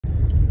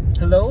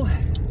Hello,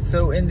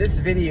 so in this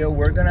video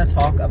we're going to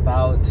talk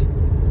about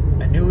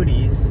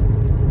annuities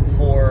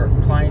for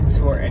clients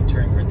who are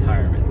entering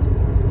retirement,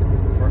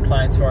 for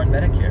clients who are on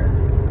Medicare,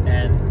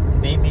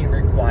 and they may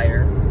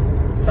require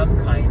some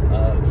kind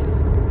of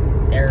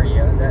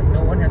area that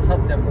no one has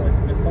helped them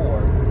with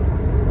before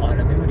on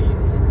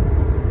annuities.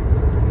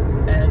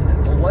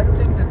 And one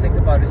thing to think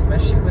about,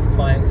 especially with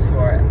clients who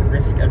are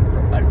risk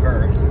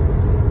adverse,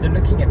 they're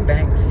looking at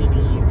bank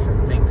CDs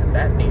and things of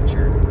that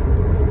nature.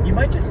 You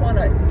might just want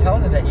to tell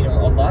them that,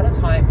 a lot of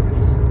times,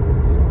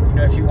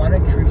 if you want to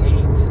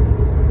create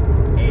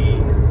a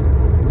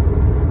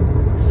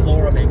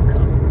floor of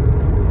income,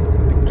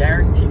 a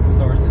guaranteed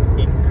source of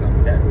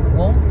income that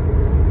won't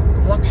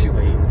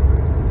fluctuate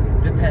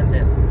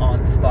dependent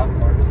on the stock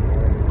market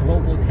or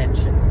global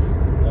tensions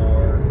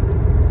or,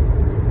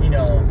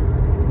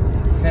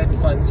 Fed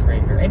funds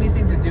rate or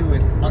anything to do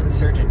with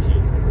uncertainty.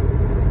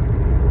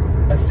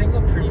 A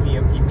single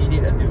premium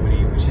immediate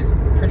annuity, which is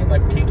pretty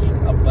much taking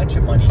a bunch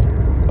of money,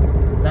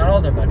 not all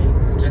their money,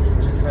 it's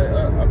just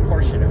a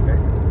portion of it,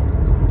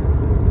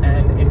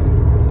 and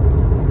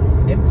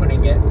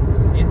inputting it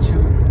into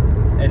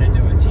an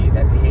annuity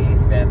that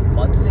pays them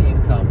monthly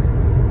income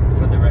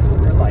for the rest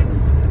of their life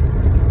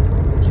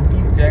can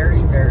be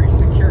very, very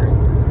secure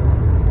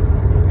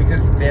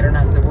because they don't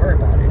have to worry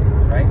about it,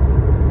 right?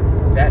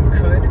 That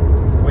could,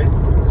 with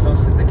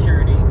Social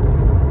Security,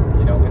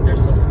 with their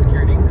Social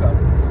Security income,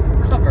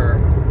 cover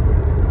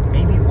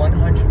maybe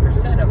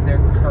 100% of their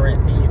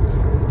current needs.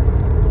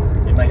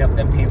 It might help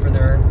them pay for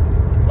their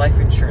life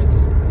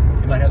insurance.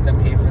 It might help them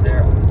pay for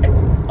their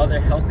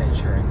other health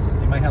insurance.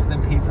 It might help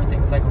them pay for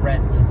things like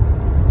rent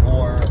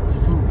or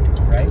food,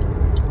 right?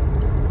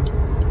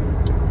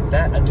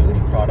 That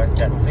annuity product,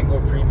 that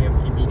single premium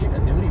immediate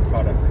annuity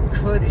product,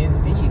 could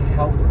indeed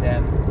help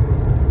them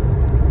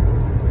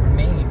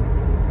remain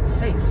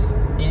safe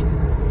in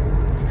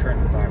the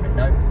current environment.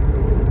 Now,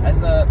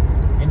 as a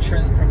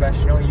insurance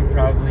professional, you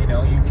probably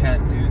know you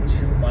can't do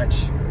too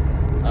much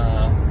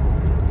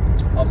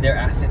of their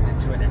assets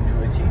into an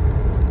annuity.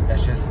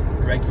 That's just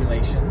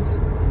regulations.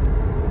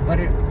 But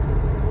it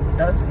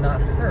does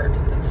not hurt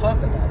to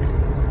talk about it.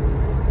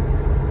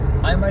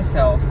 I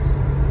myself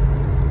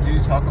do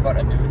talk about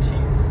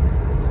annuities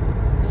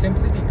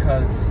simply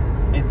because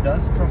it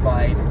does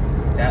provide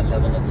that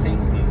level of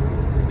safety.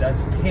 It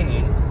does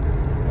pay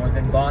more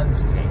than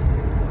bonds pay.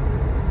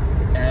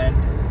 And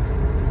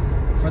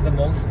for the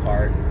most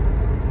part,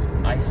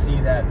 I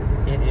see that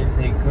it is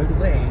a good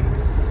way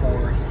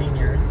for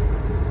seniors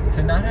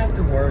to not have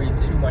to worry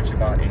too much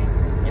about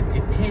anything.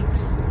 It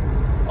takes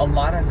a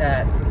lot of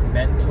that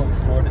mental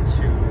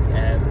fortitude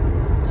and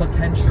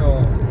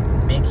potential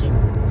making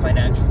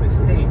financial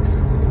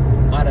mistakes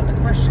out of the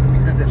question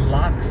because it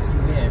locks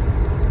you in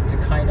to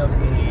kind of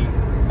a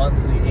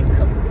monthly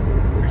income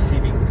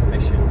receiving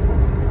position.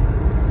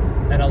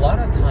 And a lot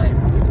of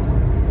times,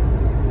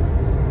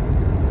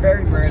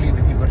 very rarely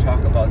do people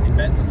talk about the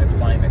mental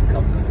decline that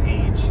comes with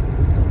age,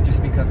 just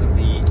because of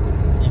the,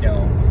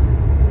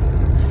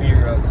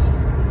 fear of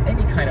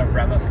any kind of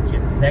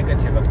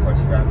negative, of course,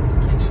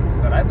 ramifications.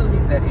 But I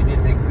believe that it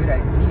is a good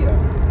idea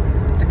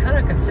to kind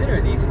of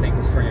consider these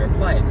things for your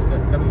clients.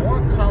 The more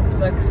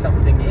complex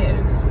something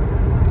is,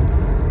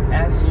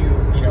 as you,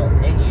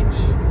 age,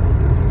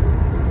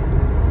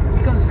 it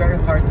becomes very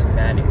hard to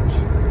manage.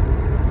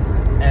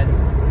 And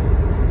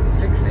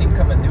fixed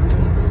income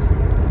annuities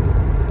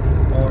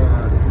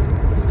or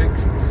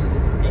fixed,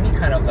 any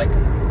kind of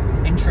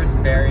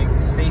interest-bearing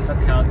safe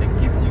account that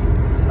gives you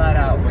flat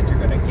out what you're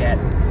going to get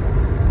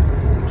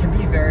can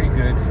be very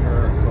good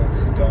for folks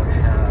who don't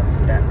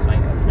have that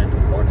kind of mental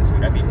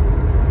fortitude. I mean,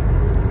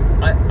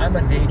 I'm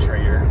a day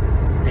trader.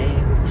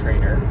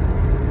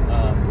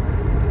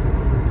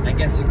 I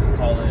guess you could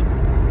call it,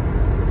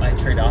 I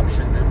trade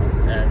options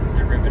and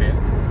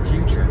derivatives and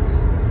futures.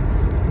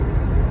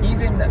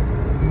 Even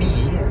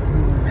me,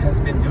 who has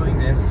been doing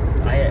this,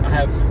 I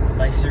have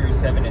my Series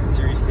 7 and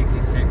Series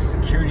 66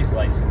 securities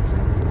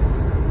licenses,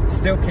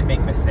 still can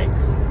make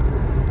mistakes.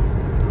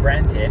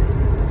 Granted,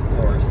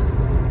 of course,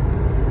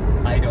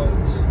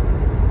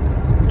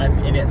 I'm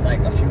in it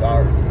a few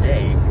hours a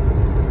day.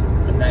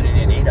 I'm not in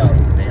it 8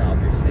 hours a day,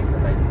 obviously,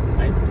 because I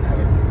have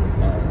a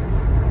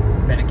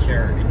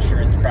Medicare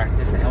insurance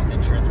practice, a health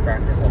insurance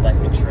practice, a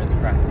life insurance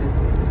practice.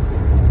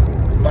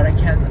 But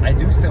I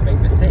do still make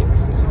mistakes.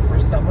 So for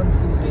someone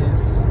who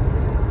is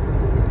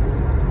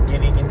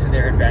getting into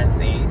their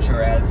advanced age,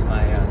 or as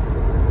my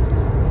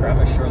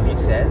grandma Shirley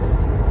says,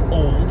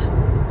 old,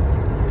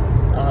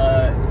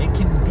 it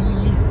can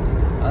be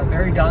a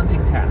very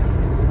daunting task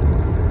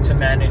to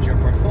manage your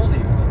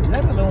portfolio,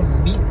 let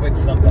alone meet with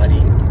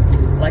somebody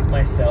like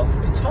myself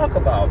to talk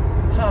about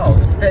how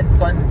the Fed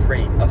funds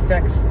rate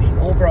affects the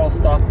overall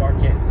stock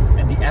market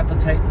and the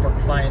appetite for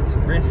clients'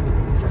 risk,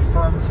 for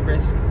firms'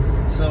 risk.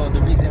 So the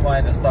reason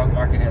why the stock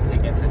market has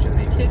taken such a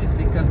big hit is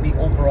because the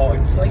overall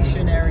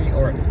inflationary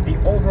or the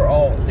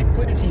overall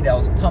liquidity that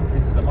was pumped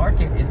into the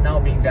market is now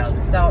being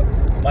balanced out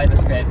by the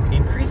Fed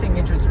increasing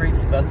interest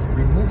rates, thus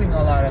removing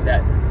a lot of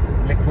that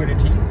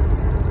liquidity,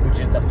 which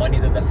is the money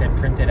that the Fed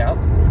printed out.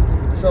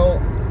 So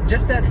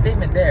just that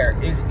statement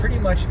there is pretty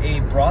much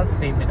a broad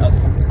statement of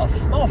a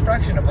small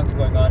fraction of what's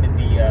going on in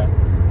the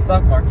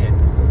stock market.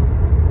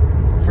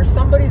 For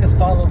somebody to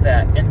follow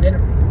that and then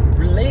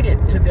relate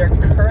it to their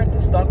current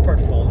stock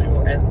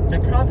portfolio, and they're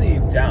probably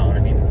down.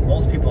 I mean,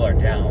 most people are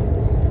down.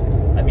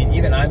 I mean,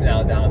 even I'm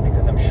now down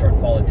because I'm short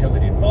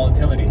volatility, and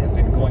volatility has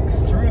been going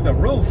through the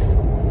roof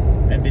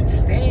and been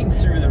staying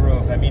through the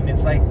roof. I mean,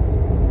 it's like,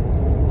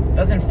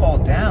 doesn't fall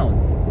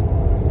down.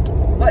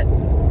 But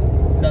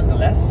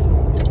nonetheless,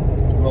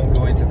 we won't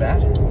go into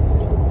that.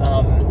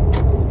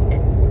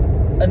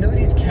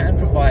 Annuities can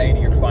provide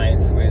your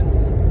clients with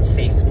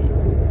safety.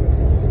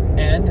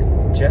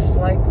 And just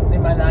like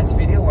in my last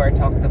video where I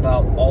talked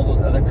about all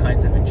those other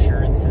kinds of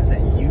insurances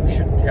that you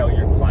should tell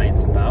your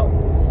clients about,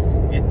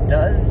 it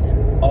does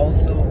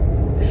also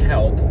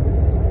help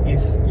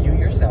if you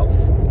yourself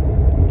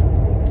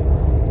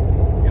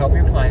help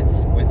your clients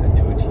with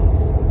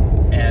annuities.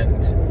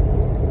 And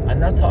I'm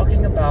not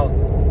talking about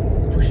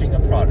pushing a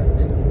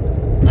product.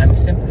 I'm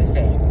simply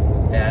saying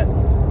that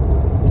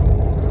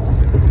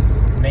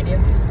many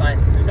of these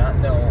clients do not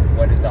know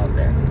what is out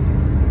there.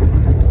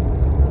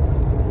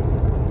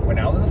 When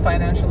I was a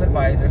financial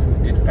advisor who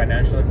did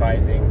financial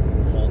advising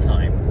full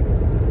time,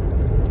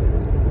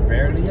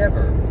 rarely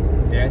ever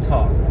did I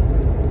talk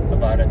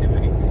about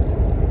annuities.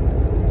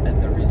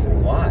 And the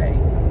reason why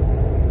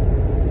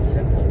is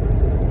simple.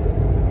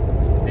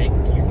 You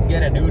can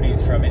get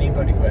annuities from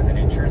anybody who has an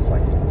insurance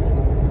license,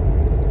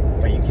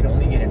 but you can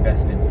only get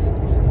investments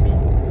from me.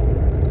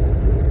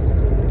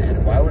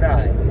 And why would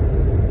I,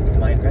 with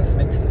my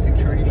investment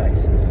security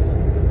license,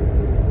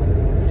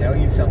 sell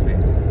you something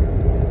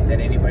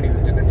that anybody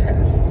who took a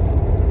test,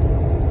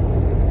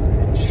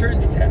 an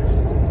insurance test,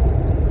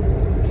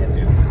 can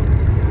do?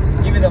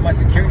 Even though my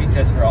security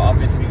tests were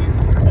obviously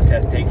a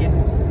test taken,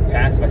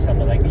 passed by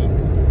someone like me.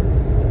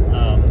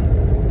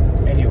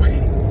 Anyway,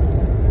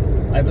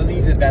 I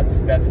believe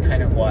that's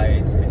kind of why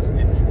it's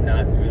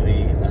not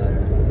really.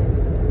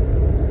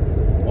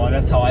 Well,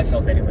 that's how I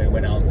felt anyway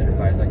when I was an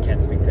advisor. I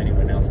can't speak to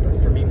anyone else,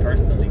 but for me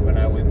personally, when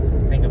I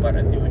would think about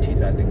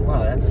annuities, I think,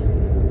 wow,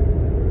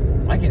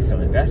 I can sell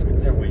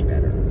investments. They're way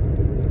better.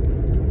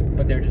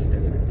 But they're just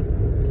different.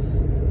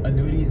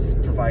 Annuities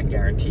provide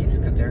guarantees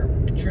because they're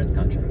insurance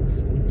contracts.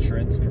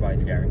 Insurance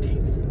provides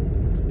guarantees.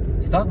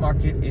 Stock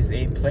market is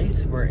a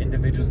place where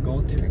individuals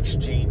go to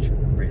exchange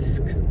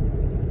risk.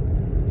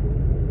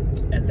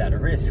 And that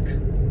risk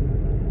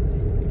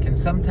can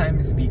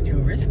sometimes be too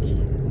risky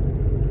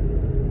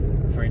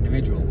for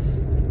individuals.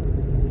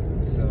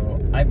 So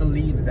I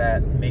believe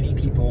that many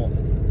people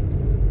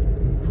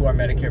who are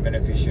Medicare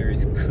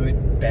beneficiaries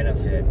could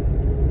benefit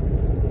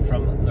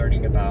from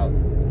learning about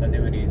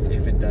annuities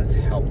if it does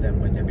help them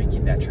when they're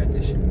making that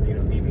transition,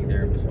 leaving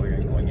their employer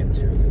and going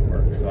into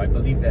work. So I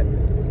believe that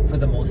for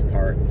the most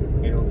part,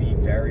 it'll be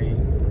very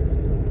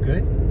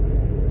good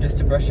just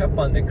to brush up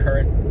on the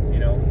current,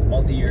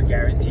 multi-year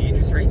guarantee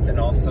interest rates, and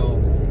also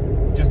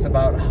just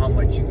about how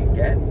much you can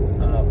get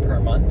per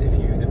month if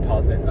you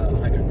deposit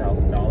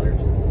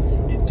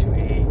 $100,000 into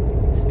a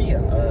SPIA,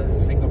 a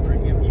single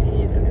premium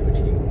immediate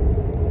annuity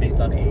based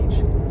on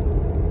age.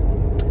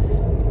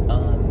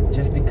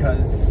 Just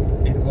because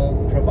it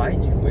will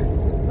provide you with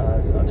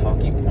a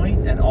talking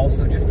point, and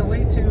also just a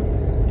way to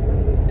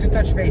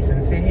touch base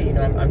and say, hey,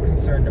 I'm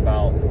concerned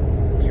about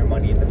your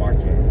money in the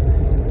market,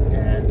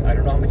 and I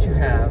don't know how much you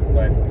have,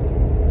 but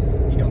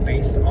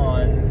based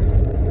on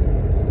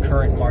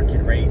current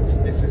market rates,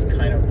 this is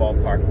kind of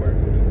ballpark where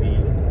we would be.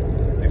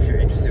 If you're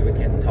interested, we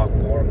can talk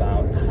more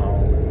about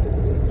how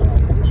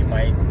you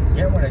might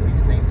get one of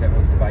these things that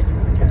will provide you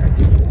with a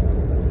guarantee,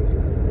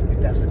 if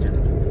that's what you're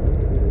looking for.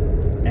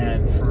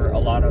 And for a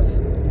lot of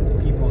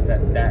people,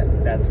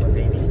 that's what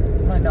they need.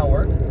 It might not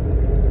work,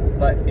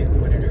 but it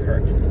wouldn't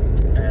hurt.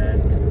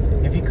 And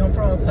if you come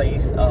from a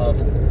place of,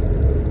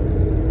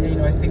 hey,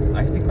 I think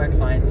my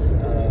clients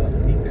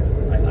need this.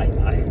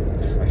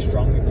 I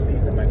strongly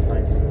believe that my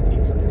clients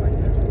need something like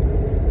this,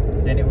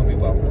 then it will be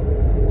welcome.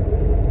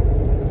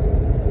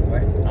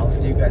 Alright, I'll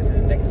see you guys in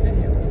the next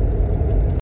video.